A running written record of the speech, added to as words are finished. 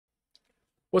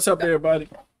What's up, everybody?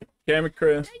 Cam and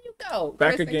Chris. There you go.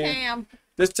 Back Chris again. And Cam.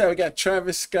 This time we got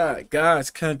Travis Scott, God's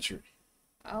Country.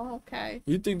 Oh, okay.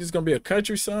 You think this is gonna be a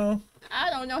country song? I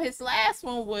don't know. His last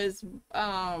one was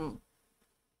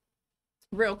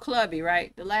real clubby,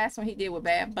 right? The last one he did with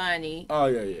Bad Bunny. Oh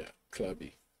yeah,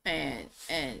 clubby. And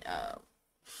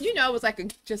you know, it was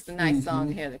like just a nice song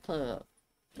to hear at the club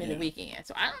in the weekend.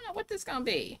 So I don't know what this gonna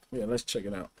be. Yeah, let's check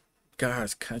it out.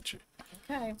 God's Country.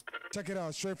 Okay. Check it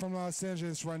out, straight from Los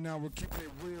Angeles right now. We're keeping it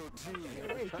real G.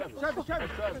 Hey,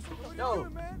 Travis. Yo.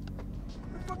 What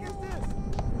the fuck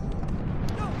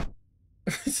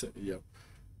is this? Yo.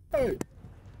 Hey.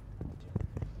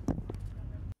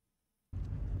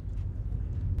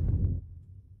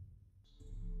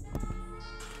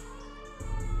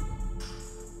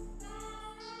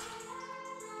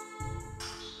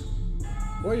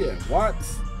 Where you at,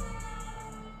 Watts?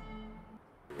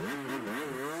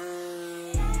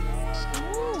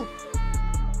 Ooh.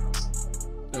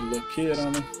 That little kid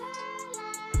on him.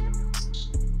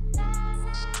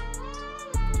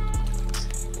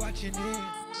 Watching it.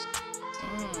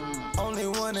 Only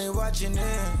one ain't watching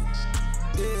it.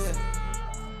 Yeah.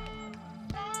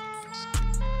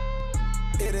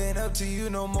 It ain't up to you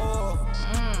no more.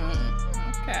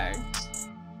 Okay.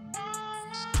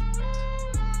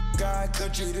 God,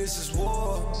 country, this is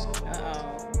war.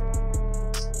 Uh-oh.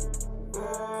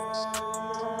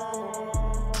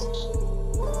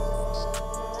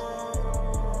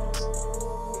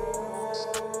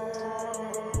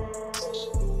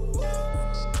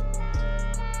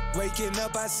 Waking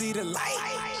up, I see the light.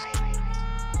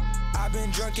 I've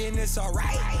been drunk and it's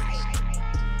alright.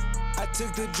 I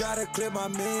took the drive to clear my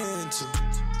mental.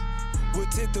 We'll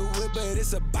tip the whip, but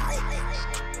it's a bite.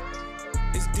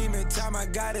 It's demon time, I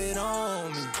got it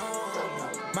on me.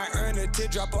 Might earn a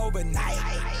teardrop overnight.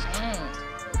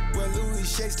 Where Louis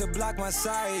shakes to block my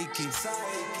psyche.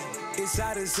 It's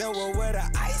hot as hell, well, where the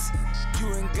ice?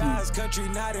 You in God's country,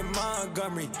 not in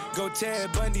Montgomery. Go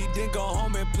Ted Bundy, then go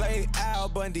home and play Al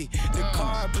Bundy. The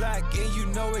car black and you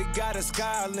know it got a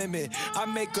sky limit. I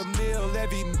make a meal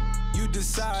every you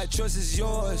decide, choice is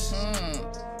yours.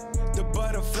 The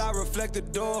butterfly reflect the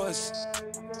doors.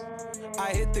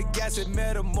 I hit the gas and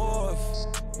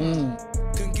metamorph.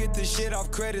 Couldn't get the shit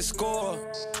off credit score.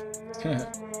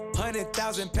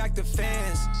 100,000 pack the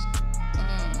fans.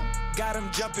 Got them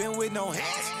jumping with no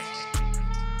hands.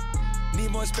 Need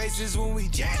more spaces when we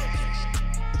jam.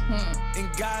 In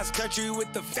God's country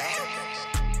with the fam.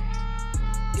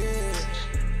 Yeah.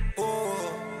 Oh.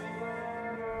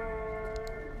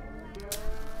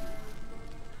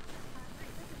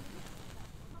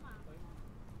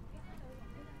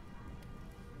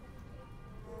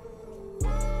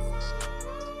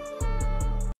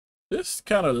 This is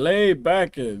kind of laid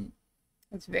back and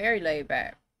It's very laid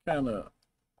back. kind of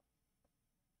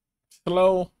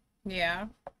slow. Yeah.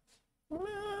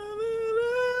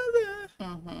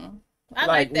 I Like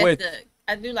like that. with-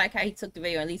 I do like how he took the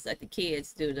video and at least let the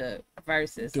kids do the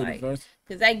verses, Do the like, verse.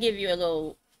 because that give you a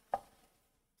little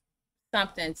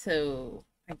something to,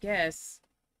 I guess,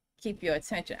 keep your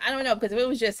attention. I don't know, because if it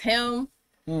was just him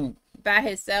by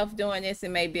himself doing this, it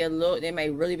may be they may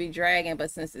really be dragging.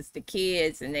 But since it's the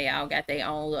kids and they all got their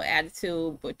own little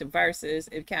attitude with the verses,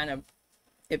 it kind of,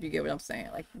 if you get what I'm saying,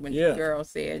 like when Yeah. the girl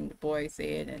said and the boy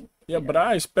said, and Yeah, but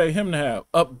I expect him to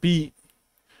have upbeat.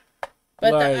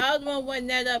 but like, the other one wasn't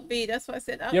that upbeat. That's why I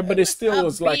said. yeah, but it still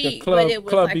was like a upbeat, but it was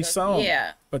clubby like song.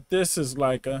 Yeah, But this is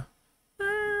like a.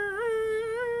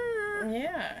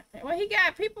 yeah. Well,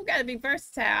 people got to be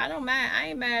versatile. I don't mind. I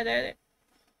ain't mad at it.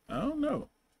 I don't know.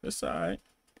 It's all right.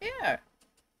 Yeah.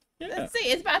 Yeah. Let's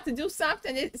see. It's about to do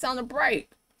something. It's on a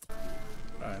break. All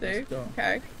right, See? let's go.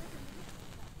 Okay.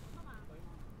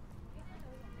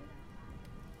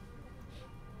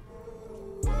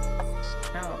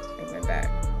 Oh, it went back.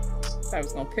 Thought I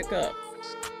was gonna pick up.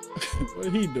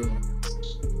 What he doing?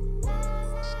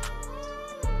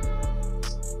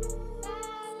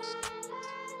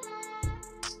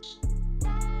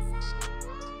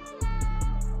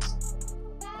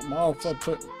 I'm all for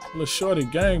putting little shorty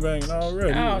gangbanging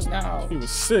already. Oh no. He was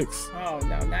 6. Oh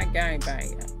no, not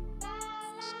gangbanging.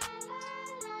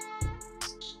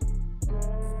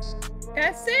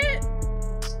 That's it.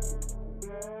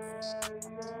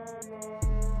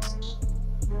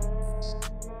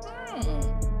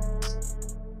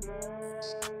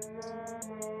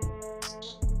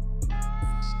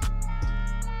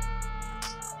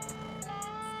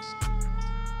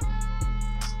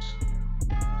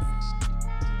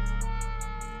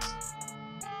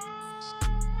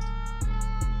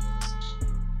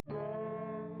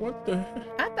 What the?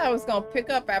 I thought it was gonna pick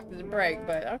up after the break,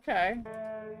 but okay.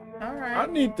 All right.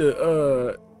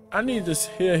 I need to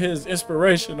hear his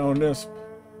inspiration on this.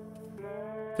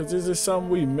 Cause is this something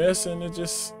we missing?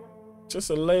 It's just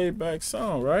a laid back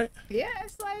song, right? Yeah,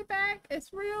 it's laid back.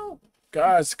 It's real.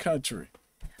 God's country.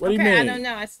 What do you mean? I don't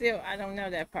know. I don't know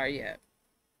that part yet.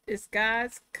 It's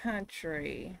God's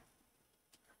country.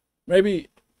 Maybe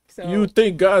So you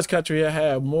think God's country will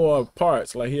have more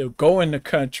parts, like he'll go in the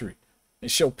country and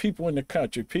show people in the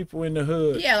country, people in the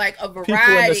hood. yeah, like a variety.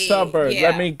 People in the suburbs.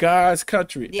 Yeah. I mean, God's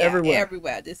country. Yeah,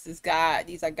 everywhere. This is God.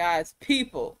 These are God's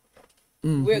people.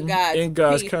 Mm-hmm. We're God's in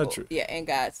God's people. country. Yeah, in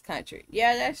God's country.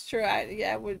 Yeah, that's true.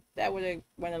 That would have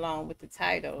went along with the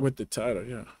title. With the title,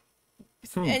 yeah.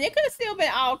 And it could have still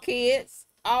been all kids,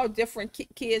 all different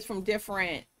kids from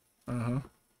different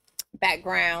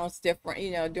backgrounds,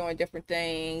 different, doing different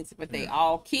things, but they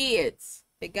all kids.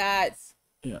 They God's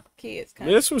kids.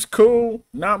 This was cool.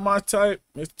 Not my type.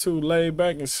 It's too laid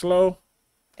back and slow.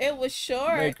 It was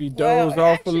short. Make you doze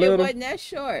off a little. It wasn't that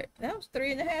short. That was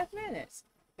 3.5 minutes.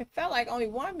 It felt like only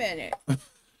 1 minute.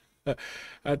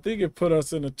 I think it put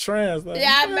us in a trance. Like,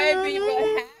 yeah, maybe what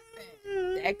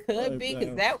happened. That could be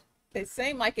because it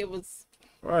seemed like it was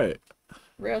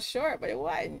real short, but it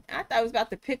wasn't. I thought it was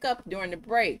about to pick up during the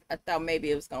break. I thought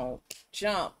maybe it was gonna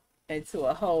jump into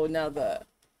a whole nother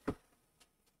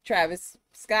Travis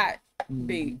Scott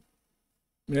beat.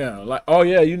 Yeah, like how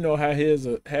his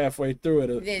halfway through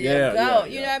it. Then yeah, go.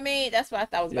 You know what I mean? That's what I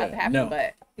thought was about to happen,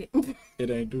 but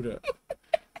it ain't do that.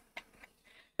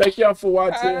 Thank y'all for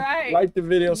watching. All right. Like the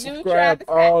video, subscribe,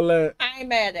 all that. I ain't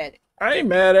mad at it. I ain't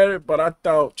mad at it, but I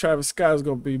thought Travis Scott was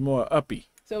gonna be more uppy.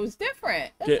 So it's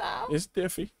different. That's all. It's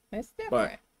diffy. It's different.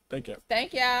 But thank you.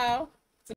 Thank y'all.